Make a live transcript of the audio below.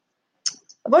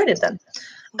avoided them.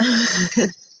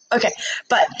 Okay,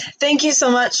 but thank you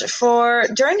so much for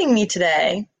joining me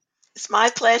today. It's my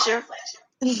pleasure.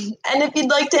 And if you'd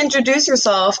like to introduce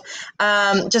yourself,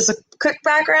 just a quick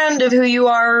background of who you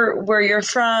are, where you're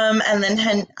from, and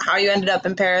then how you ended up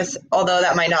in Paris, although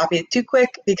that might not be too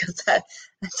quick because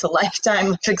that's a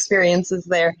lifetime of experiences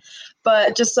there.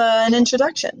 But just an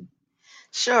introduction.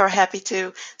 Sure, happy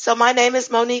to. So my name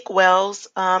is Monique Wells.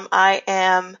 I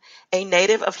am a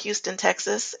native of Houston,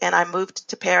 Texas, and I moved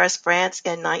to Paris, France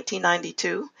in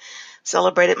 1992.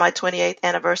 Celebrated my 28th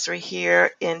anniversary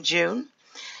here in June.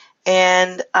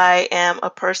 And I am a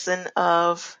person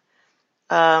of,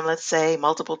 let's say,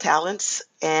 multiple talents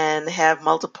and have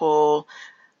multiple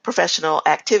professional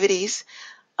activities.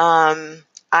 I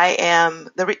am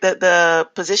the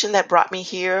position that brought me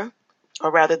here,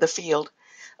 or rather the field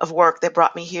of work that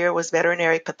brought me here was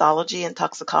veterinary pathology and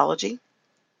toxicology.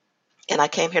 And I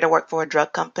came here to work for a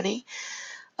drug company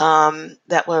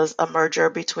that was a merger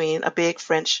between a big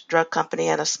French drug company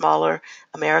and a smaller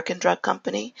American drug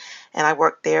company. And I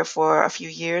worked there for a few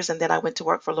years, and then I went to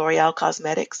work for L'Oreal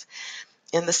Cosmetics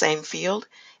in the same field.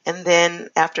 And then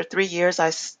after 3 years,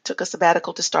 I took a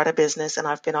sabbatical to start a business, and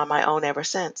I've been on my own ever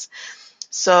since.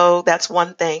 So that's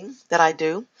one thing that I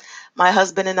do. My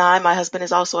husband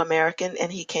is also American,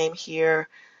 and he came here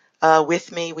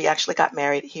with me. We actually got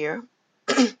married here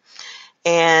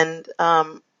and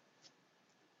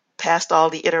passed all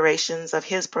the iterations of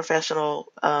his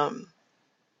professional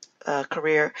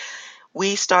career.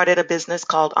 We started a business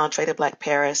called Entree de Black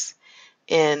Paris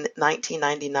in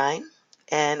 1999.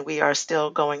 And we are still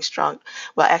going strong.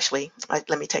 Well, actually,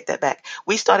 let me take that back.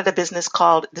 We started a business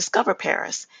called Discover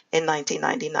Paris in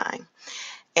 1999.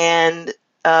 And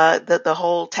the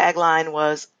whole tagline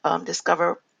was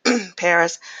Discover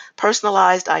Paris,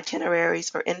 personalized itineraries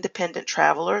for independent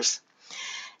travelers.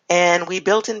 And we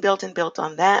built and built and built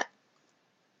on that.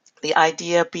 The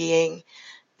idea being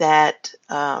that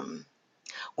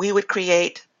we would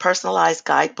create personalized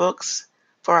guidebooks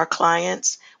for our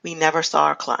clients. We never saw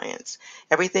our clients.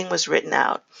 Everything was written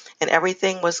out, and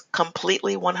everything was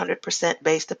completely 100%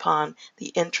 based upon the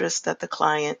interest that the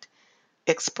client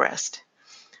expressed.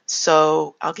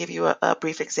 So I'll give you a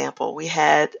brief example. We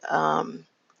had a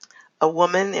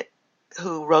woman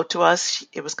who wrote to us.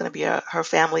 It was going to be her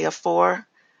family of four,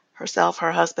 herself,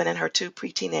 her husband, and her two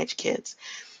pre-teenage kids.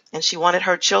 And she wanted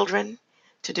her children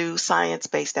to do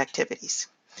science-based activities.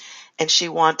 And she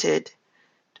wanted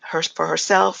for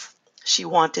herself, she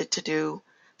wanted to do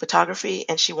photography,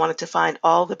 and she wanted to find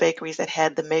all the bakeries that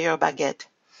had the meilleur baguette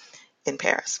in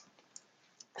Paris.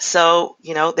 So,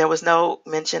 there was no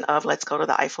mention of let's go to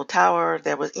the Eiffel Tower.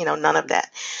 There was, none of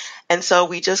that. And so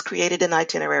we just created an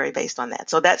itinerary based on that.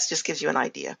 So that just gives you an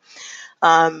idea.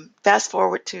 Fast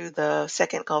forward to the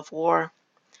Second Gulf War,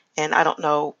 and I don't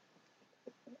know.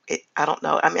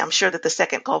 I mean, I'm sure that the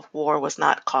Second Gulf War was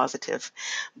not causative,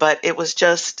 but it was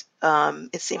just,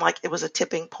 it seemed like it was a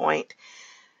tipping point.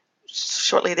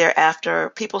 Shortly thereafter,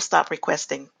 people stopped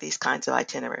requesting these kinds of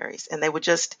itineraries, and they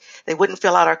wouldn't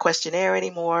fill out our questionnaire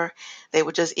anymore. They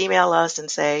would just email us and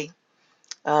say,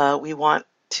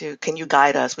 can you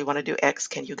guide us? We want to do X,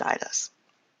 can you guide us?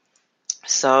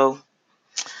 So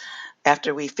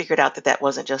after we figured out that that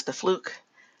wasn't just a fluke,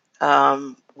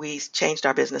 we changed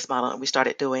our business model and we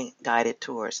started doing guided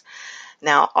tours.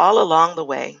 Now, all along the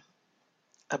way,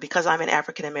 because I'm an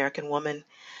African American woman,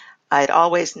 I had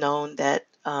always known that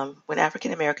when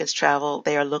African Americans travel,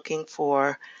 they are looking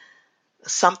for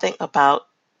something about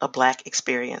a Black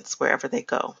experience wherever they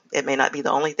go. It may not be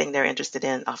the only thing they're interested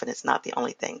in. Often it's not the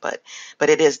only thing, but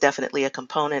it is definitely a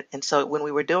component. And so when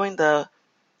we were doing the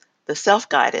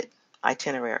self-guided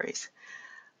itineraries,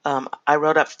 I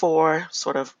wrote up 4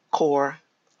 sort of core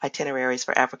itineraries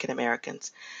for African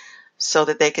Americans so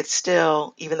that they could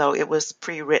still, even though it was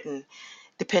pre-written,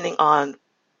 depending on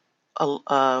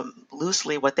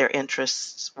loosely what their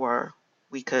interests were,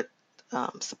 we could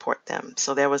support them.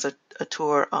 So there was a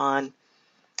tour on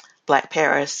Black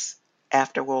Paris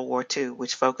after World War II,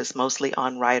 which focused mostly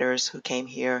on writers who came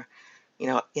here,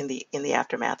 in the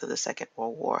aftermath of the Second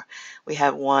World War. We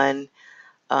have one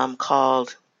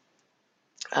called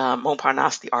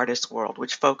Montparnasse, the Artist's World,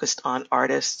 which focused on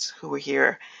artists who were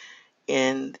here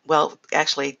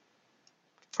actually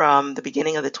from the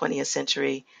beginning of the 20th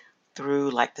century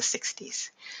through like the 60s.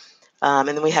 And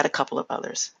then we had a couple of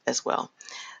others as well.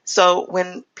 So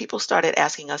when people started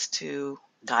asking us to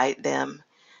guide them,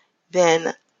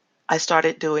 then I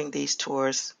started doing these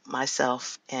tours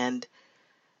myself and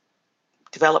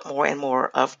developed more and more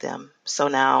of them. So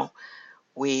now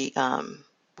we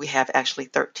have actually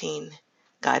 13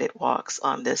 guided walks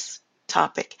on this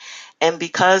topic. And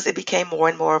because it became more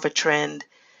and more of a trend,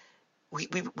 we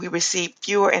received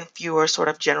fewer and fewer sort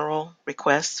of general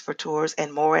requests for tours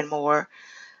and more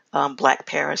Black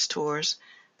Paris tours.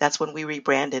 That's when we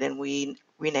rebranded and we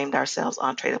renamed ourselves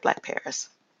Entree to Black Paris.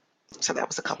 So that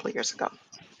was a couple of years ago.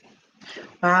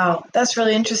 Wow, that's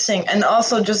really interesting. And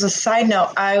also, just a side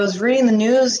note, I was reading the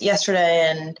news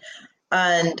yesterday,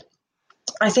 and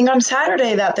I think on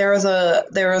Saturday that there was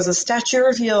a statue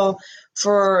reveal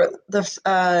for the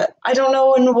I don't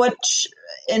know in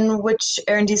which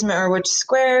arrondissement or which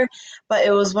square, but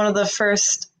it was one of the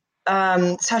first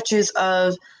statues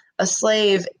of a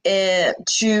slave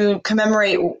to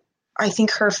commemorate, I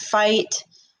think, her fight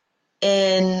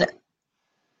in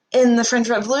the French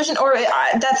Revolution, or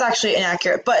that's actually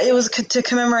inaccurate, but it was to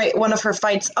commemorate one of her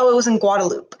fights. Oh, it was in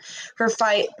Guadeloupe, her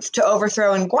fight to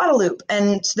overthrow in Guadeloupe,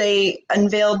 and they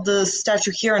unveiled the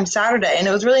statue here on Saturday, and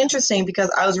it was really interesting because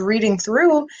I was reading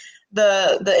through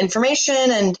the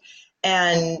information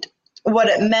and what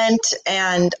it meant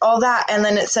and all that, and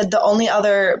then it said the only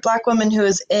other Black woman who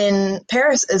is in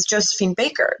Paris is Josephine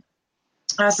Baker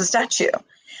as the statue.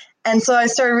 And so I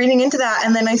started reading into that,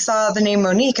 and then I saw the name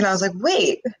Monique, and I was like,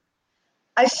 wait,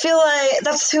 I feel like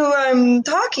that's who I'm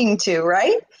talking to,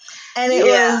 right? And it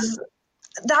was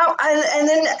that, and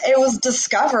then it was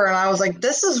Discover, and I was like,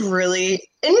 this is really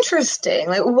interesting.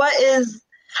 Like, what is,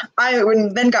 I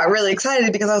then got really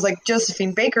excited because I was like,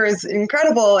 Josephine Baker is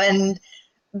incredible, and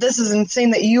this is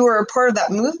insane that you were a part of that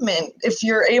movement. If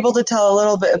you're able to tell a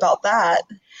little bit about that.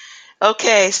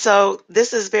 Okay, so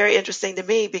this is very interesting to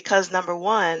me because number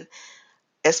one,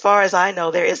 as far as I know,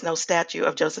 there is no statue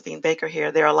of Josephine Baker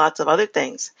here. There are lots of other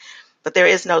things, but there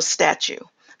is no statue.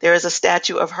 There is a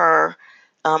statue of her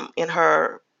in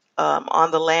her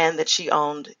on the land that she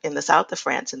owned in the south of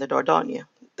France, in the Dordogne.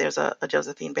 There's a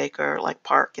Josephine Baker like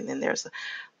park, and then there's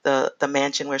the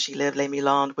mansion where she lived, Les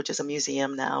Milandes, which is a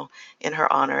museum now in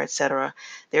her honor, etc.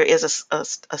 There is a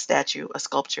statue, a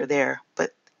sculpture there,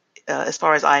 but as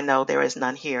far as I know, there is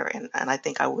none here, and I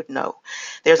think I would know.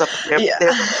 There's a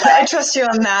I trust you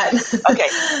on that. Okay,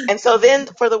 and so then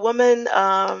for the woman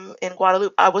in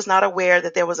Guadeloupe, I was not aware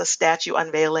that there was a statue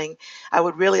unveiling. I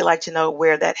would really like to know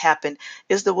where that happened.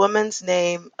 Is the woman's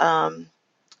name, God,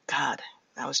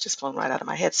 that was just flown right out of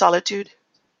my head, Solitude?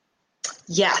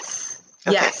 Yes.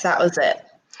 Okay. Yes, that was it.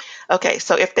 Okay,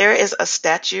 so if there is a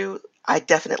statue, I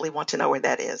definitely want to know where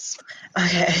that is.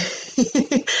 Okay.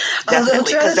 Definitely, I'll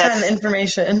try to find the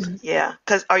information. Yeah,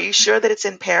 because are you sure that it's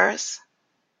in Paris?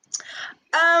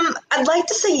 I'd like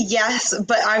to say yes,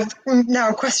 but I'm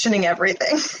now questioning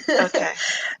everything. Okay.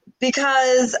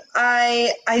 Because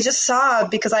I just saw,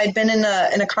 because I had been in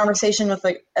a conversation with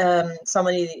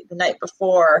somebody the night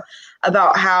before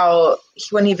about how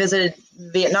when he visited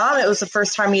Vietnam, it was the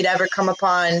first time he'd ever come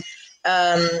upon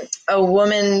a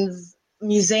woman's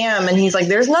museum, and he's like,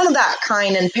 there's none of that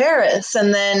kind in Paris.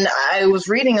 And then I was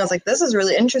reading, I was like, this is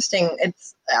really interesting.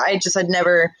 I had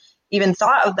never even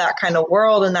thought of that kind of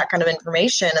world and that kind of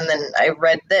information, and then I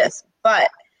read this, but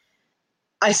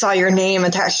I saw your name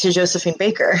attached to Josephine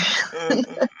Baker.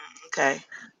 Mm-hmm.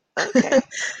 Okay.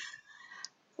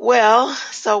 Well,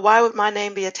 so why would my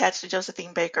name be attached to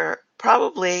Josephine Baker?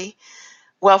 Probably,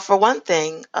 well, for one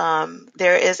thing,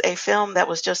 there is a film that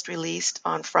was just released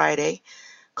on Friday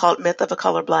called Myth of a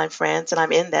Colorblind France, and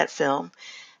I'm in that film.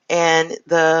 And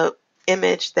the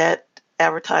image that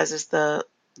advertises the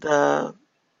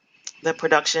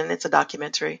production, it's a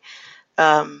documentary.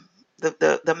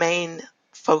 The main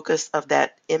focus of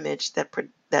that image that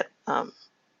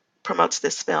promotes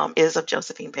this film is of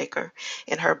Josephine Baker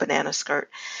in her banana skirt.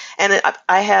 And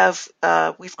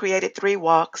we've created 3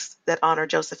 walks that honor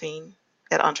Josephine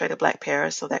at Entree to Black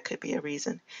Paris, so that could be a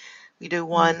reason. We do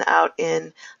one out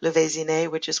in Le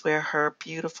Vésinet, which is where her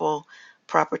beautiful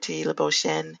property, Le Beau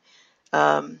Chêne,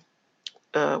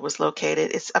 was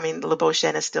located. Le Beau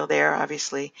Chêne is still there,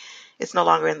 obviously. It's no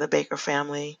longer in the Baker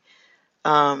family.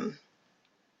 And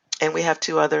we have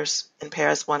 2 others in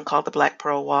Paris, one called the Black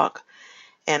Pearl Walk,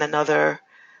 and another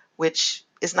which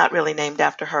is not really named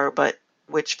after her, but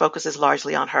which focuses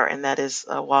largely on her, and that is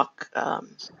a walk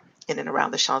in and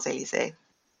around the Champs-Élysées.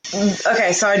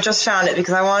 Okay, so I just found it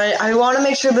because I want to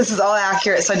make sure this is all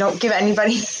accurate, so I don't give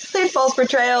anybody false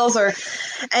portrayals or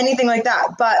anything like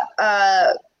that. But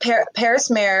Paris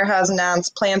mayor has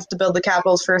announced plans to build the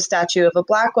capital's first statue of a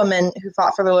Black woman who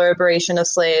fought for the liberation of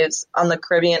slaves on the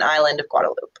Caribbean island of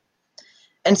Guadeloupe.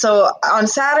 And so on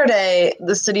Saturday,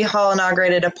 the city hall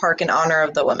inaugurated a park in honor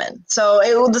of the woman. So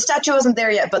the statue wasn't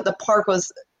there yet, but the park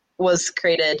was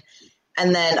created,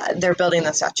 and then they're building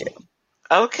the statue.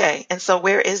 Okay, and so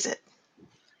where is it?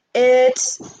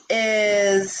 It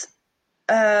is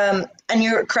and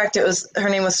you're correct. Her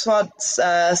name was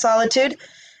Solitude,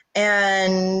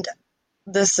 and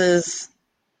this is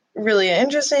really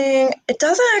interesting. It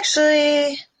doesn't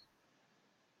actually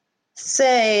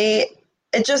say.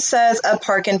 It just says a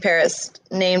park in Paris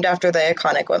named after the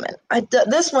iconic woman.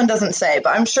 This one doesn't say,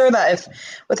 but I'm sure that if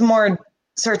with more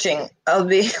searching, I'll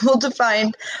be able to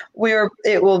find where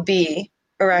it will be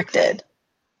erected.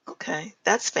 Okay,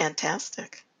 that's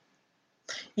fantastic.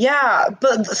 Yeah,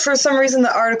 but for some reason,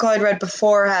 the article I'd read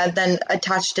before had then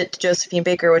attached it to Josephine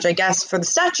Baker, which I guess for the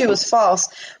statue was false,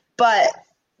 but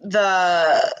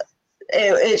the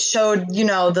it showed,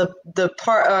 the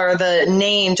part or the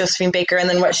name Josephine Baker and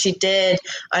then what she did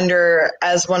under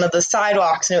as one of the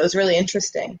sidewalks, and it was really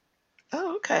interesting.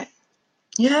 Oh, okay.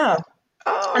 Yeah,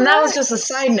 All and that was right. just a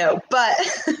side note, but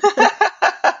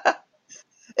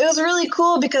it was really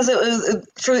cool because it was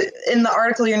in the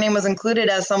article your name was included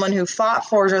as someone who fought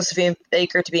for Josephine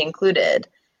Baker to be included,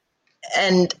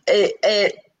 and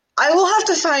it I will have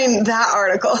to find that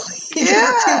article because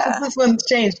Yeah. this one's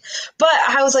changed. But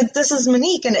I was like, this is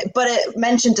Monique, but it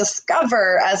mentioned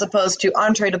Discover as opposed to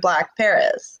Entree de Black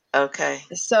Paris. Okay.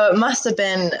 So it must have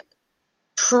been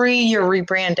pre your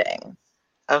rebranding.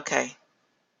 Okay.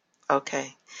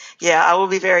 Okay. Yeah, I will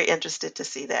be very interested to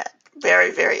see that.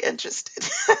 Very, very interested.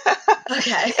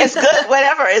 Okay. It's good,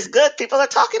 whatever. It's good. People are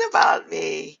talking about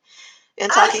me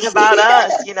and talking about Yeah.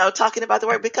 us, talking about the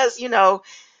work because,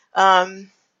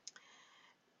 um,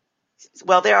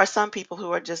 well, there are some people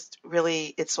who are just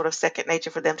really, it's sort of second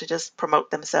nature for them to just promote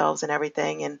themselves and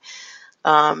everything. And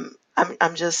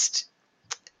I'm just,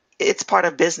 it's part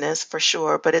of business for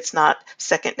sure, but it's not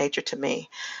second nature to me.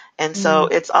 And so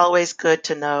Mm, it's always good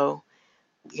to know,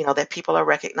 that people are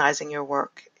recognizing your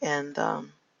work. And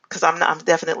because I'm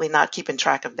definitely not keeping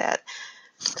track of that.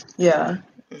 yeah.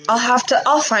 Mhm.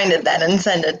 I'll find it then and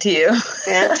send it to you.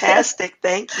 Fantastic.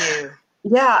 Thank you.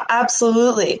 Yeah,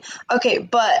 absolutely. Okay,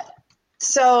 but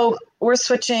so we're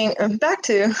switching back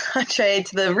to Entree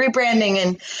to the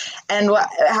rebranding and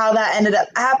how that ended up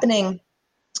happening.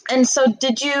 And so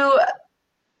did you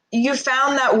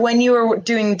found that when you were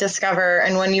doing Discover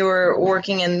and when you were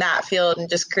working in that field and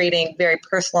just creating very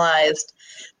personalized,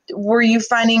 were you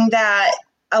finding that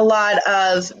a lot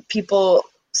of people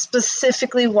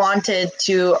specifically wanted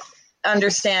to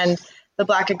understand the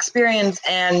Black experience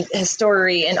and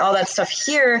history and all that stuff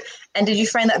here? And did you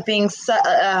find that being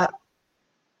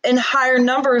in higher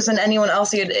numbers than anyone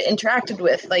else you had interacted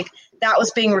with? Like that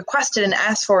was being requested and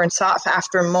asked for and sought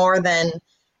after more than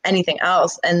anything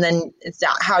else. And then is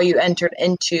that how you entered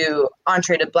into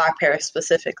Entree to Black Paris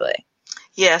specifically?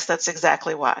 Yes, that's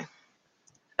exactly why.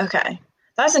 Okay.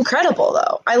 That's incredible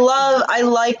though. Mhm. I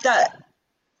like that.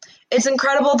 It's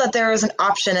incredible that there was an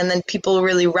option and then people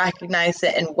really recognized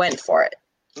it and went for it.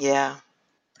 Yeah.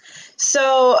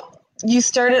 So you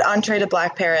started Entree to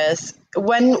Black Paris.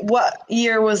 What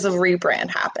year was the rebrand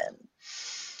happen?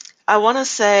 I want to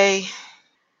say,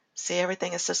 see,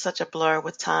 everything is just such a blur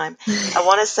with time. I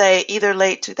want to say either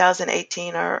late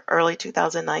 2018 or early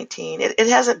 2019. It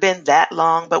hasn't been that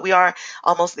long, but we are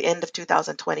almost the end of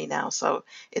 2020 now, so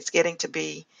it's getting to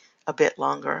be a bit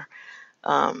longer.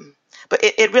 Um, but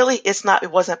it really,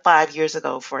 it wasn't 5 years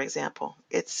ago, for example.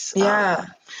 Yeah.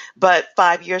 But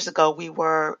 5 years ago,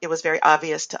 it was very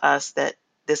obvious to us that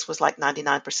this was like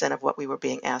 99% of what we were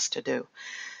being asked to do.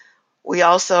 We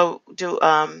also do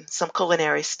some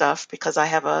culinary stuff because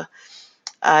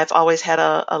I've always had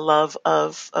a love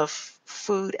of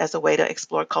food as a way to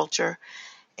explore culture.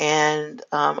 And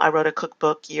I wrote a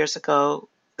cookbook years ago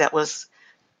that was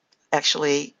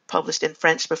actually published in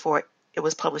French before it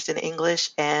was published in English.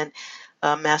 And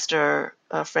master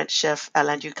French chef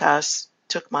Alain Ducasse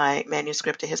took my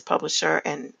manuscript to his publisher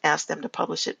and asked them to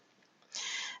publish it.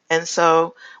 And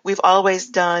so we've always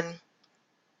done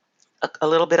a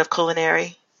little bit of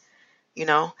culinary, you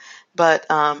know, but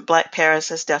Black Paris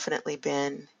has definitely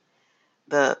been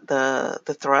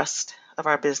the thrust of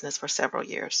our business for several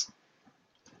years.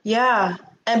 Yeah.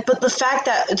 But the fact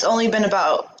that it's only been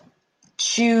about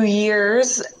 2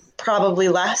 years, probably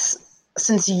less,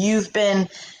 since you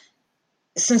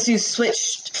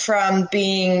switched from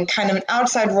being kind of an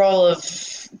outside role of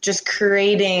just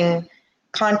creating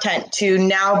content to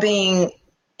now being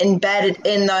embedded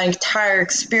in the entire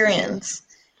experience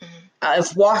Mhm.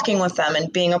 of walking with them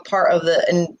and being a part of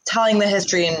and telling the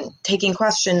history and taking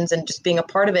questions and just being a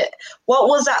part of it. What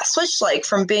was that switch like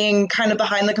from being kind of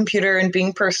behind the computer and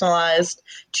being personalized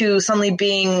to suddenly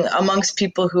being amongst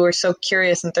people who are so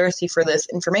curious and thirsty for this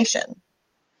information?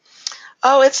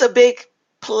 Oh, it's a big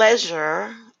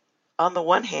pleasure on the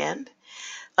one hand,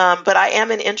 but I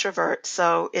am an introvert,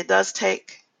 so it does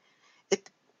take it.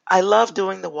 I love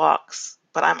doing the walks,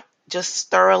 but I'm just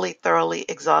thoroughly, thoroughly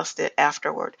exhausted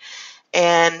afterward.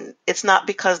 And it's not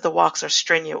because the walks are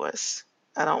strenuous.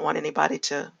 I don't want anybody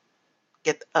to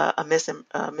get a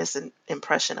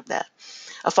misimpression of that,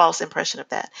 a false impression of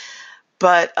that.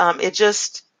 But it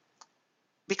just,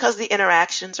 because the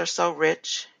interactions are so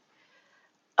rich,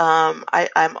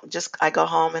 I go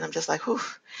home and I'm just like, whew,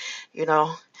 you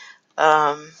know,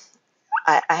 um,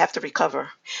 I have to recover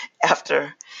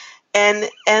after. And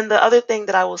the other thing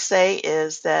that I will say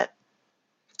is that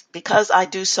because I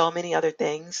do so many other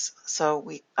things,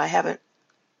 I haven't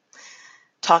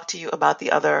talked to you about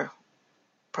the other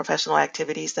professional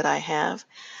activities that I have.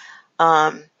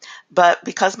 Um, but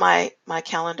because my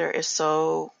calendar is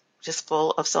so just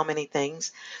full of so many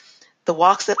things, the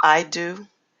walks that I do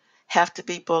have to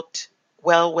be booked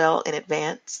well in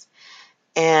advance.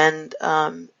 And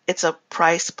it's a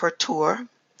price per tour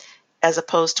as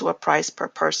opposed to a price per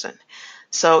person.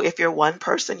 So if you're one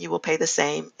person, you will pay the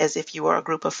same as if you were a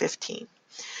group of 15.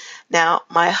 Now,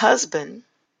 my husband,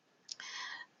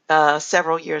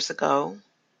 several years ago,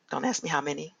 don't ask me how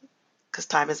many, because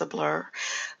time is a blur,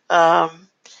 um,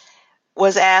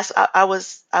 was asked. I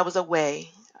was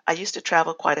away. I used to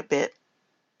travel quite a bit,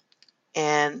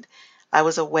 and I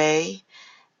was away,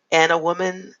 and a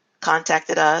woman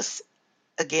contacted us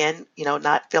again,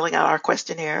 not filling out our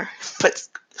questionnaire, but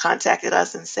contacted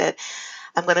us and said,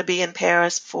 "I'm going to be in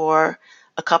Paris for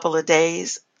a couple of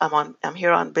days. I'm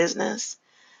here on business,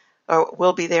 or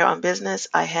will be there on business.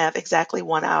 I have exactly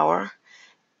 1 hour,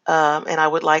 and I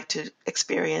would like to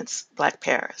experience Black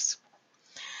Paris."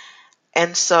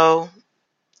 And so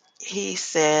he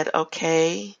said,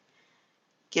 "Okay,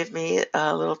 give me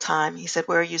a little time." He said,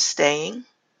 "Where are you staying?"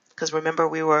 Because remember,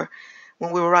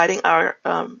 when we were writing our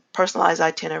personalized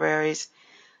itineraries,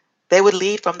 they would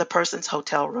lead from the person's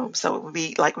hotel room. So it would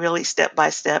be like really step by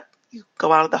step. You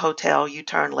go out of the hotel, you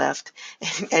turn left,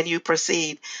 and you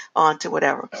proceed on to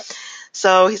whatever.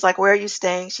 So he's like, "Where are you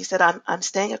staying?" She said, I'm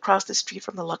staying across the street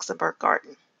from the Luxembourg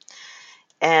Garden."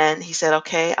 And he said,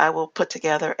 "Okay, I will put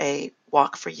together a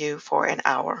walk for you for an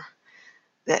hour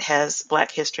that has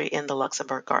Black history in the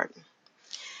Luxembourg Garden."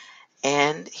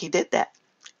 And he did that.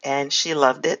 And she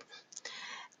loved it.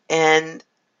 And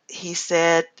he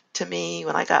said to me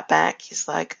when I got back, he's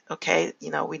like, "Okay,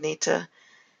 we need to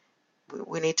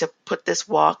put this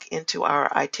walk into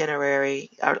our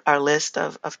itinerary, our list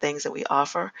of things that we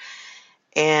offer."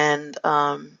 And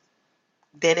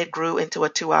then it grew into a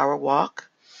 2 hour walk.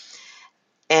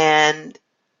 And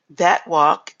that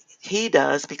walk he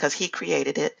does because he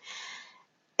created it.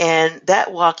 And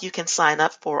that walk you can sign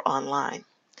up for online.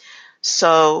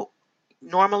 So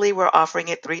normally we're offering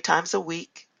it 3 times a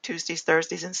week, Tuesdays,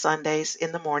 Thursdays, and Sundays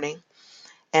in the morning.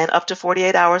 And up to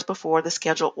 48 hours before the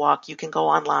scheduled walk, you can go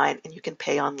online and you can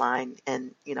pay online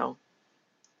and,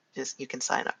 just you can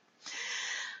sign up.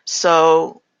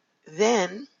 So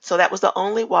that was the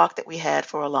only walk that we had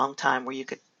for a long time where you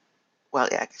could, well,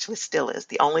 it actually still is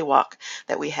the only walk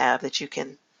that we have that you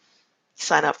can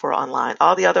sign up for online.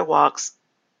 All the other walks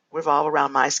revolve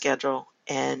around my schedule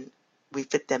and we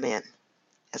fit them in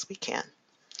as we can.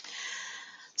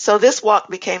 So this walk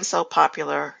became so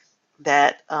popular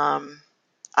that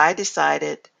I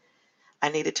decided I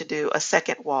needed to do a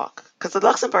second walk because the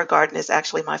Luxembourg Garden is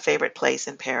actually my favorite place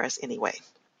in Paris anyway.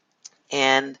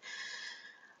 And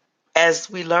as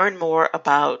we learn more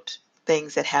about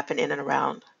things that happen in and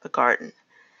around the garden,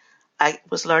 I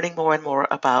was learning more and more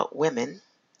about women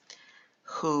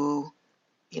who,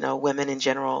 women in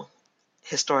general,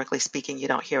 historically speaking, you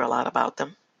don't hear a lot about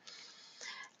them.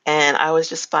 And I was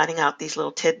just finding out these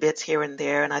little tidbits here and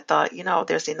there. And I thought,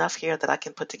 there's enough here that I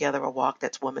can put together a walk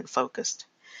that's woman focused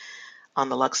on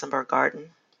the Luxembourg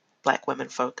Garden, Black women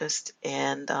focused.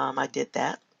 And I did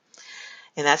that.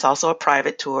 And that's also a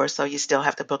private tour, so you still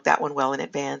have to book that one well in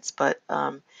advance. But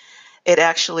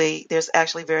there's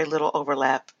actually very little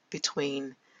overlap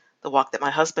between the walk that my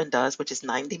husband does, which is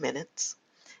 90 minutes,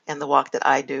 and the walk that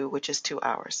I do, which is 2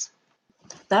 hours.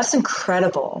 That's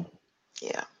incredible.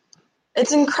 Yeah.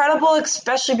 It's incredible,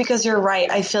 especially because you're right.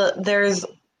 I feel there's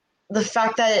the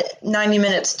fact that 90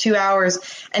 minutes, 2 hours,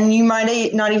 and you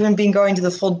might not even be going to the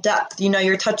full depth.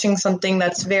 You're touching something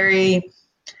that's very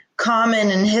common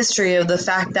in history, of the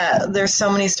fact that there's so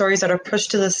many stories that are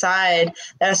pushed to the side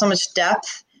that have so much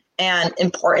depth and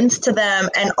importance to them,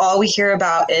 and all we hear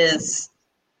about is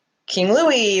King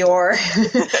Louis or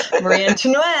Marie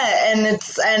Antoinette,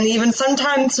 and even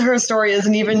sometimes her story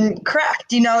isn't even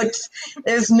correct.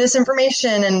 There's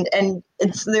misinformation and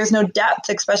there's no depth,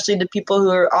 especially to people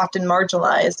who are often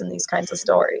marginalized in these kinds of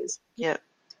stories. Yeah.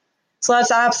 So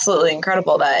that's absolutely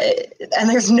incredible and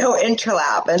there's no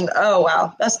interlap, and oh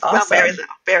wow, that's Well, very awesome.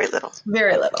 little, very little.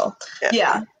 Very little. Yeah.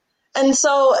 Yeah. And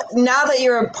so now that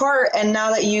you're a part, and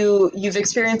now that you've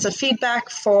experienced the feedback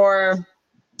for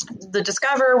the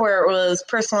Discover, where it was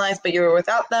personalized but you were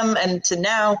without them, and to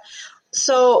now,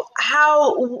 so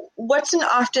what's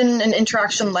often an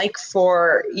interaction like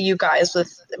for you guys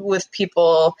with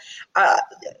people?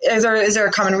 Is there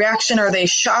a common reaction? Are they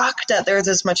shocked that there's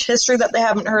this much history that they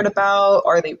haven't heard about?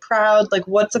 Are they proud? Like,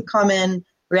 what's a common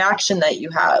reaction that you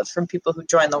have from people who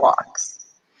join the walks?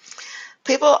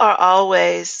 People are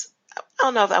always, I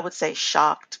don't know if I would say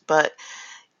shocked, but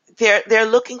they're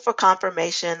looking for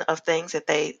confirmation of things that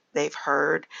they've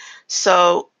heard.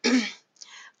 So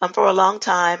for a long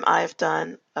time, I've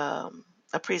done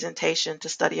a presentation to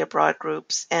study abroad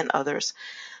groups and others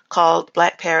called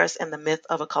Black Paris and the Myth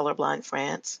of a Colorblind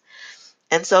France.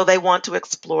 And so they want to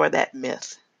explore that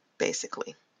myth,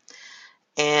 basically.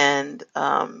 And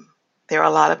there are a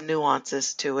lot of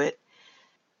nuances to it.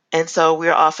 And so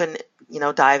we're often,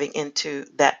 diving into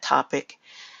that topic.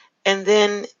 And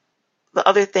then the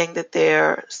other thing that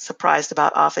they're surprised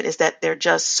about often is that there are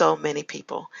just so many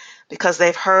people because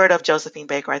they've heard of Josephine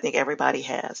Baker. I think everybody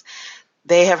has.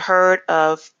 They have heard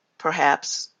of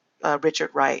perhaps Richard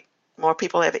Wright. More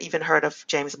people have even heard of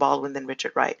James Baldwin than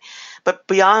Richard Wright. But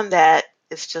beyond that,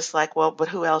 it's just like, well, but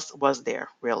who else was there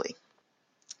really?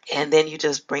 And then you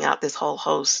just bring out this whole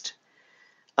host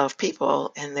of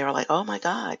people and they're like, oh my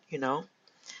God.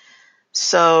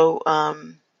 So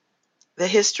the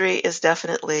history is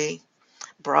definitely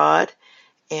broad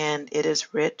and it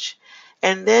is rich.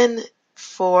 And then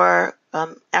for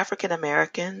African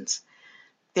Americans,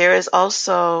 there is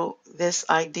also this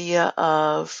idea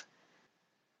of,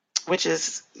 which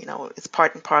is, it's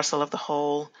part and parcel of the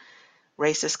whole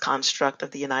racist construct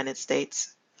of the United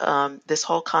States. This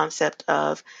whole concept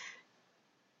of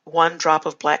one drop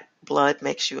of black blood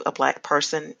makes you a black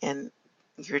person and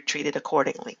you're treated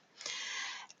accordingly.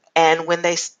 And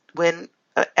when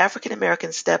African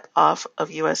Americans step off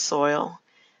of U.S. soil,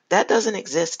 that doesn't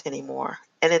exist anymore,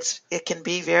 and it can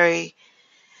be it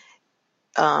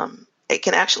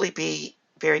can actually be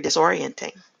very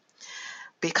disorienting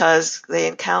because they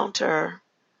encounter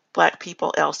black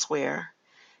people elsewhere,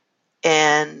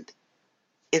 and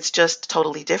it's just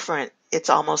totally different. It's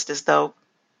almost as though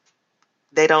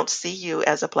they don't see you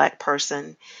as a black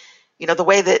person. The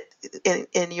way that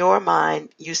in your mind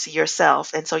you see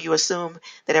yourself, and so you assume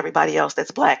that everybody else that's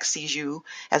black sees you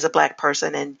as a black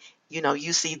person, and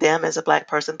you see them as a black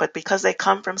person, but because they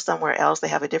come from somewhere else, they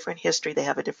have a different history, they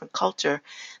have a different culture.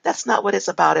 That's not what it's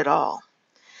about at all.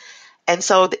 And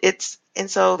so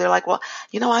they're like, well,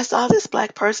 I saw this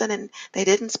black person and they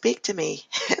didn't speak to me.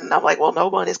 And I'm like, well, no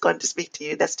one is going to speak to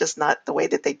you. That's just not the way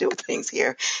that they do things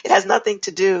here. It has nothing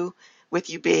to do with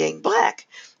you being black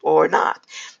or not.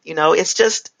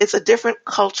 It's a different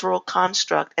cultural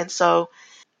construct. And so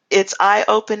it's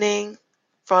eye-opening.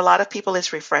 For a lot of people,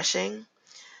 it's refreshing.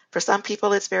 For some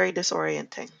people, it's very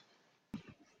disorienting.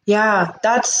 Yeah,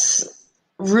 that's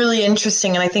really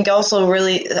interesting. And I think also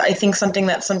I think something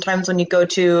that sometimes when you go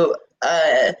to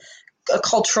a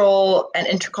cultural and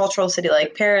intercultural city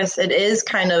like Paris, it is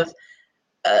kind of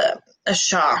a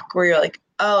shock where you're like,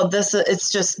 oh,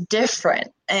 it's just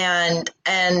different. And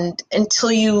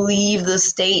until you leave the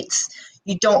States,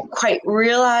 you don't quite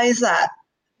realize that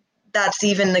that's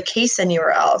even the case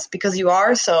anywhere else because you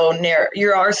are so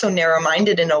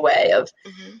narrow-minded in a way of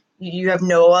Mm-hmm. you have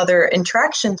no other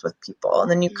interactions with people, and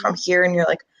then you come here and you're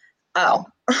like, oh,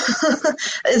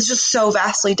 it's just so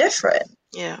vastly different.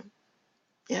 Yeah.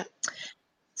 Yeah.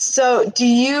 So do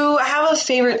you have a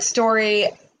favorite story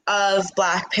of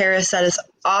Black Paris that is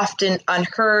often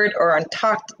unheard or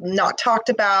not talked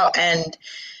about, and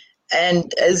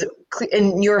is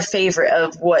in your favorite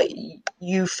of what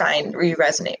you find or you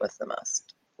resonate with the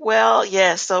most? Well,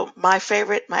 yeah. So my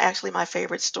favorite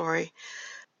story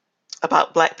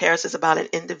about Black Paris is about an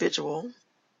individual.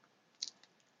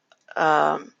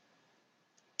 Um,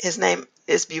 his name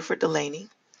is Buford Delaney,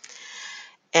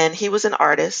 and he was an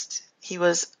artist. He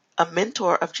was a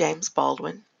mentor of James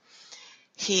Baldwin.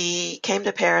 He came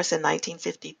to Paris in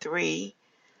 1953,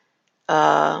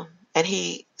 and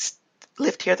he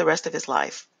lived here the rest of his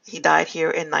life. He died here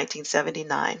in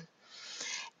 1979,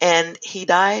 and he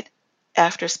died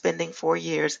after spending 4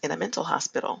 years in a mental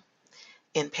hospital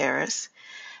in Paris.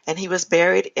 And he was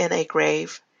buried in a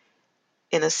grave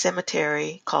in a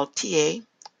cemetery called Thiers.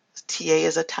 Thiers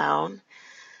is a town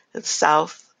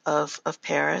south of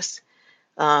Paris.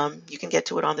 You can get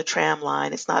to it on the tram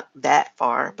line. It's not that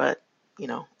far, but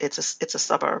it's a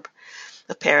suburb.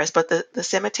 of Paris, but the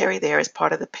cemetery there is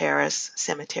part of the Paris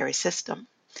cemetery system,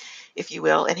 if you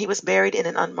will, and he was buried in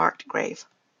an unmarked grave.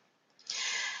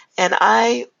 And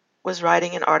I was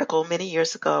writing an article many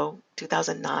years ago,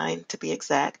 2009 to be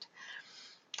exact,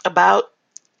 about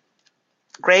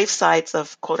grave sites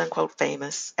of quote unquote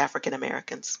famous African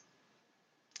Americans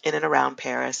in and around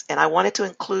Paris. And I wanted to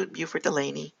include Buford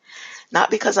Delaney, not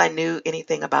because I knew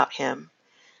anything about him,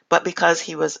 but because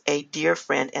he was a dear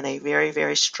friend and a very,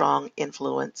 very strong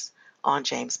influence on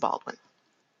James Baldwin.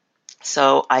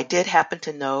 So I did happen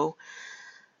to know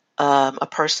a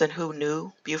person who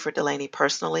knew Buford Delaney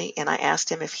personally, and I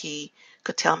asked him if he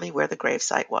could tell me where the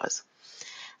gravesite was.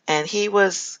 And he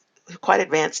was quite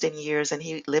advanced in years, and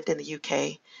he lived in the UK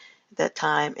at that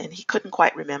time, and he couldn't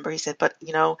quite remember. He said, but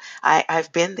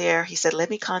I've been there. He said,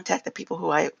 let me contact the people who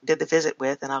I did the visit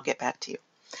with, and I'll get back to you.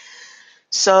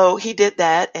 So he did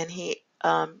that, and he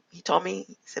told me,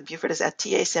 he said, Buford is at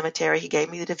TA Cemetery. He gave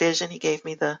me the division. He gave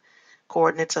me the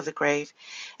coordinates of the grave.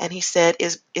 And he said,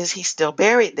 is he still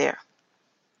buried there?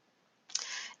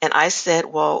 And I said,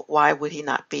 well, why would he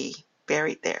not be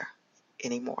buried there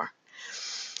anymore?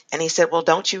 And he said, well,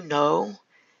 don't you know,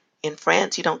 in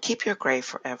France, you don't keep your grave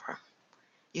forever.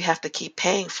 You have to keep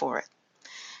paying for it.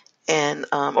 And,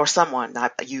 or someone,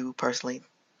 not you personally,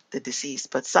 the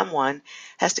deceased, but someone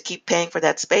has to keep paying for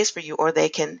that space for you, or they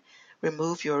can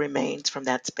remove your remains from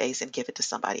that space and give it to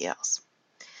somebody else.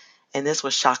 And this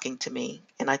was shocking to me.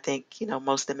 And I think,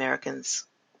 most Americans,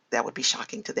 that would be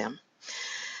shocking to them.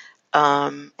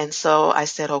 And so I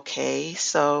said, okay.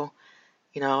 So,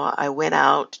 I went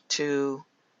out to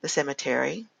the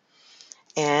cemetery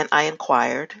and I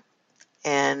inquired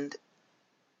and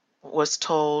was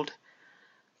told,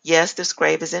 yes, this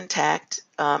grave is intact.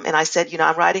 And I said,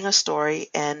 I'm writing a story,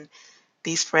 and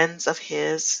these friends of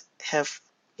his have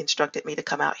instructed me to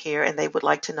come out here, and they would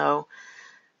like to know,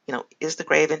 is the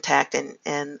grave intact?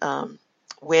 And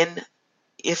when,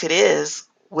 if it is,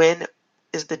 when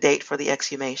is the date for the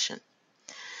exhumation?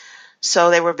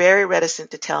 So they were very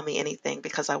reticent to tell me anything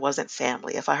because I wasn't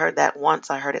family. If I heard that once,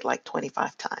 I heard it like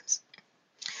 25 times.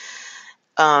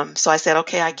 So I said,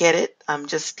 okay, I get it. I'm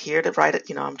just here to write it.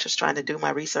 I'm just trying to do my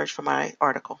research for my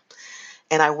article.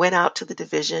 And I went out to the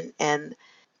division, and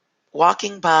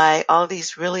walking by all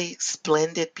these really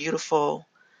splendid, beautiful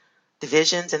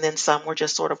divisions, and then some were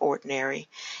just sort of ordinary.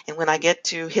 And when I get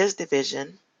to his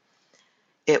division,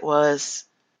 it was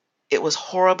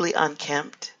horribly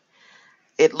unkempt.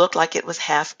 It looked like it was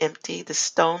half empty. The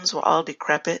stones were all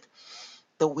decrepit.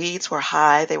 The weeds were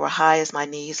high. They were high as my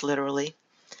knees, literally.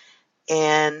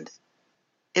 And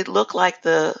it looked like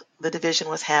the division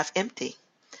was half empty.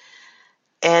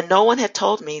 And no one had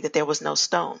told me that there was no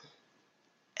stone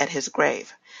at his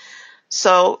grave.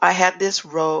 So I had this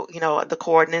row, the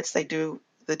coordinates, they do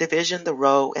the division, the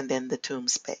row, and then the tomb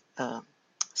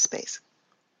space.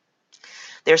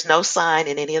 There's no sign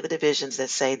in any of the divisions that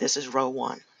say this is row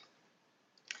 1.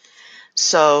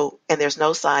 So, and there's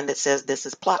no sign that says this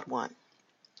is plot 1.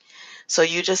 So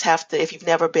you just have to, if you've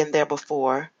never been there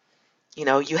before,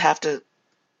 you have to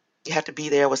be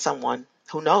there with someone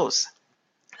who knows.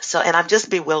 So, and I'm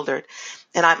just bewildered,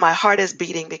 and my heart is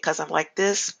beating because I'm like,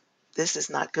 this is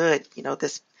not good.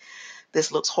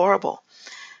 This looks horrible,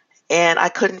 and I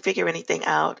couldn't figure anything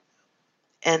out.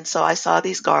 And so I saw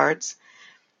these guards.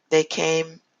 They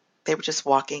came. They were just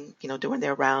walking, doing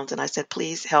their rounds, and I said,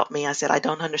 please help me. I said, I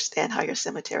don't understand how your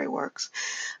cemetery works.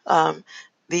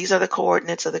 These are the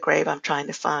coordinates of the grave I'm trying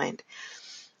to find.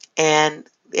 And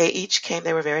they each came.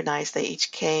 They were very nice. They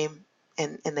each came.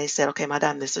 And they said, okay,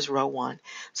 madame, this is row 1.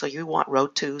 So you want row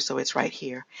 2, so it's right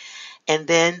here. And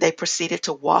then they proceeded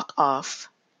to walk off,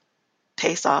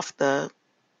 taste off the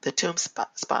tomb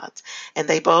spots. And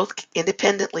they both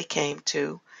independently came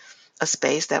to a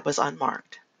space that was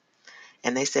unmarked.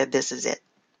 And they said, this is it.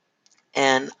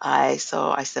 And I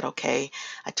said, okay.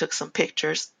 I took some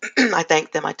pictures. I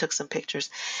thanked them. I took some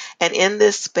pictures. And in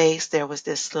this space, there was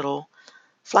this little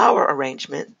flower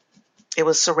arrangement. It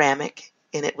was ceramic,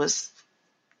 and it was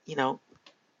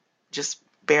just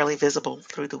barely visible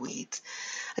through the weeds.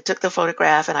 I took the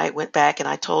photograph, and I went back and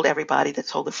I told everybody,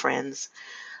 told the friends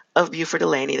of Buford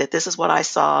Delaney that this is what I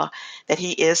saw, that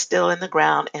he is still in the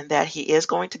ground and that he is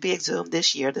going to be exhumed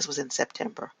this year. This was in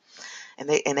September, and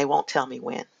they won't tell me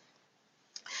when.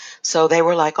 So they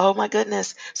were like, oh my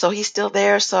goodness, so he's still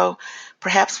there, so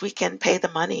perhaps we can pay the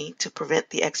money to prevent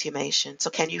the exhumation. So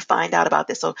can you find out about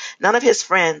this? So none of his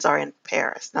friends are in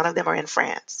Paris. None of them are in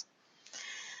France.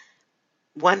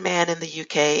 One man in the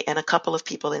UK and a couple of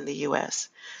people in the US.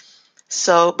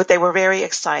 So, but they were very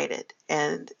excited,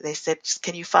 and they said,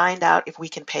 can you find out if we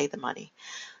can pay the money?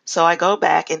 So I go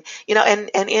back and,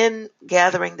 and in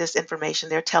gathering this information,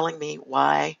 they're telling me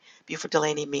why Buford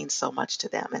Delaney means so much to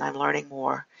them. And I'm learning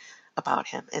more about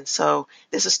him. And so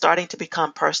this is starting to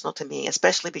become personal to me,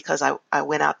 especially because I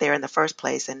went out there in the first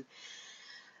place and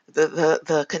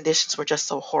the conditions were just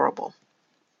so horrible.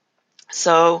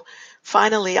 So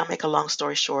finally, I'll make a long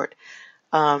story short.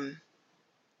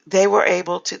 They were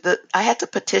able to, I had to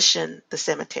petition the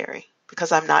cemetery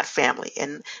because I'm not family,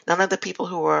 and none of the people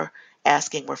who were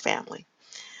asking were family.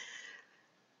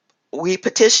 We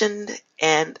petitioned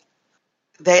and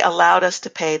they allowed us to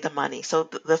pay the money. So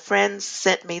the friends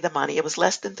sent me the money. It was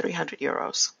less than 300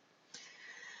 euros.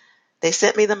 They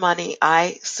sent me the money.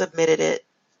 I submitted it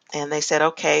and they said,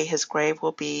 okay, his grave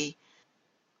will be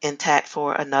intact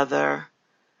for another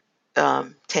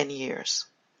 10 years.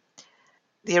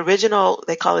 The original,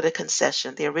 they call it a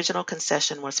concession. The original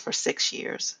concession was for 6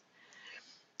 years.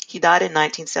 He died in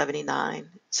 1979,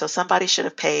 so somebody should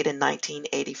have paid in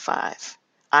 1985.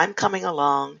 I'm coming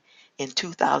along in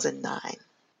 2009.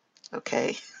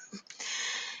 Okay.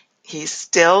 He's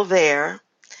still there.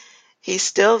 He's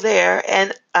still there.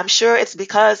 And I'm sure it's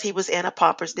because he was in a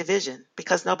pauper's division,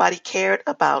 because nobody cared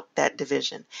about that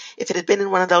division. If it had been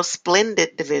in one of those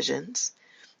splendid divisions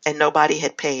and nobody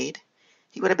had paid,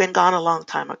 he would have been gone a long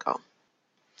time ago.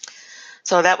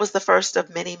 So that was the first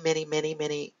of many, many, many,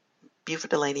 many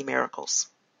Buford Delaney miracles.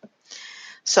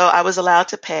 So I was allowed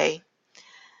to pay.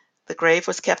 The grave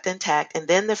was kept intact. And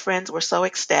then the friends were so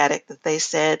ecstatic that they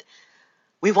said,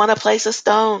 we want to place a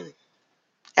stone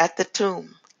at the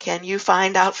tomb. Can you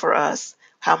find out for us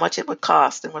how much it would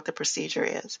cost and what the procedure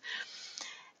is?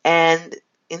 And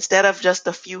instead of just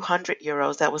a few hundred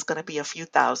euros, that was going to be a few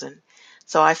thousand.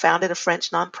 So I founded a French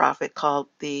nonprofit called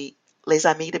the Les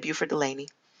Amis de Buford Delaney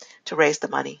to raise the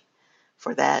money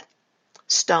for that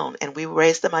stone. And we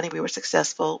raised the money. We were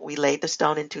successful. We laid the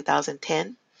stone in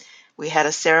 2010. We had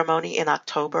a ceremony in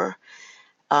October,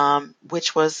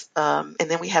 which was, and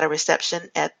then we had a reception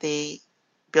at the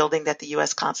building that the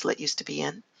U.S. consulate used to be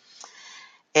in.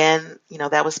 And,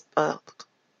 that was,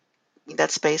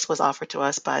 that space was offered to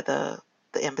us by the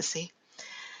embassy.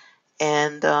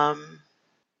 And that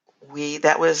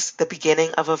was the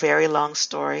beginning of a very long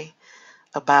story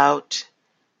about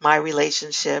my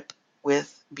relationship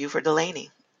with Buford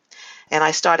Delaney. And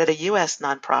I started a U.S.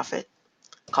 nonprofit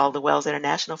called the Wells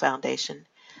International Foundation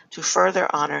to further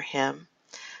honor him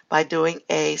by doing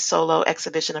a solo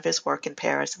exhibition of his work in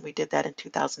Paris. And we did that in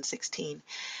 2016.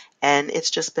 And it's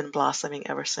just been blossoming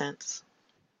ever since.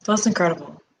 That's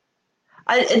incredible.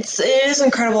 It is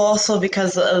incredible also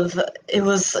because of it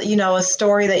was, a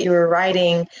story that you were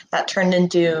writing that turned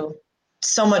into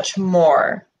so much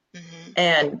more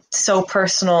and so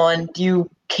personal, and you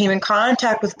came in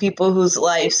contact with people whose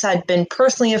lives had been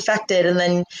personally affected, and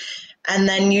then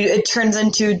it turns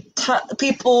into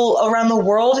people around the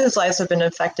world whose lives have been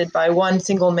affected by one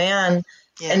single man.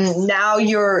 Yes. And now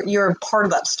you're part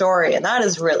of that story, and that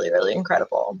is really, really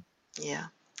incredible. Yeah.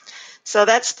 So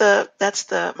that's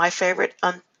my favorite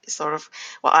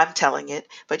I'm telling it,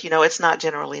 but it's not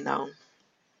generally known.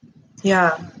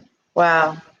 Yeah.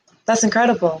 Wow. That's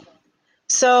incredible.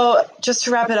 So just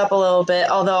to wrap it up a little bit,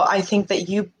 although I think that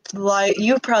you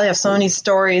probably have so many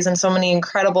stories and so many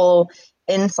incredible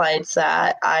insights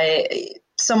that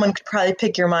someone could probably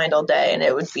pick your mind all day and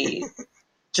it would be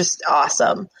just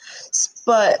awesome.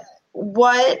 But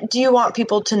what do you want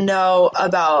people to know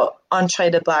about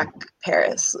Entrée de Black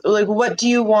Paris? Like, what do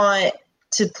you want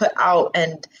to put out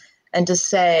and to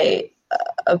say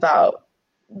about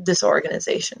this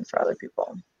organization for other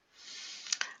people?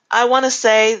 I want to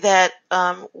say that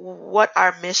what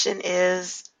our mission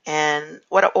is, and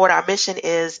what our mission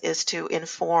is to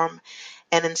inform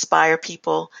and inspire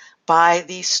people by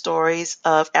these stories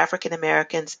of African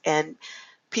Americans and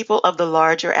people of the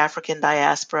larger African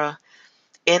diaspora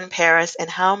in Paris, and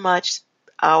how much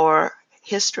our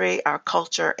history, our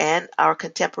culture, and our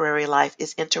contemporary life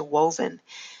is interwoven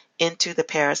into the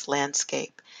Paris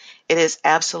landscape. It is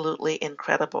absolutely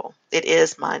incredible. It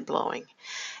is mind-blowing.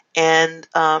 And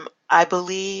I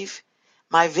believe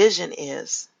my vision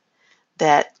is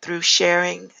that through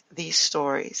sharing these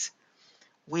stories,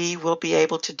 we will be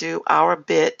able to do our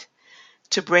bit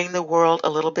to bring the world a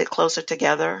little bit closer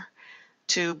together,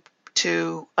 to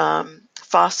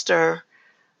foster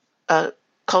a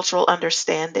cultural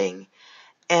understanding,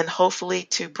 and hopefully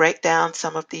to break down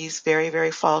some of these very,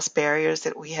 very false barriers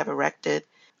that we have erected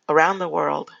around the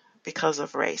world because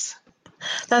of race.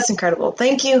 That's incredible.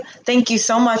 Thank you. Thank you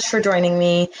so much for joining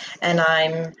me. And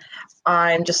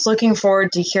I'm just looking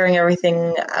forward to hearing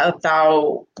everything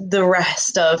about the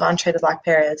rest of Entrée de Black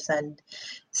Paris. And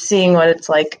seeing what it's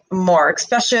like more,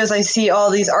 especially as I see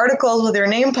all these articles with your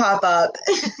name pop up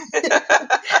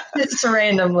just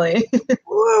randomly.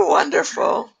 Ooh,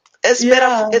 wonderful.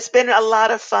 Yeah. It's been a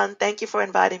lot of fun. Thank you for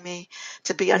inviting me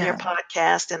to be on your Yeah.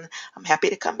 podcast, and I'm happy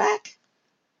to come back.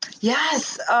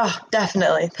 Yes. Oh,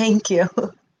 definitely. Thank you.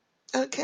 Okay.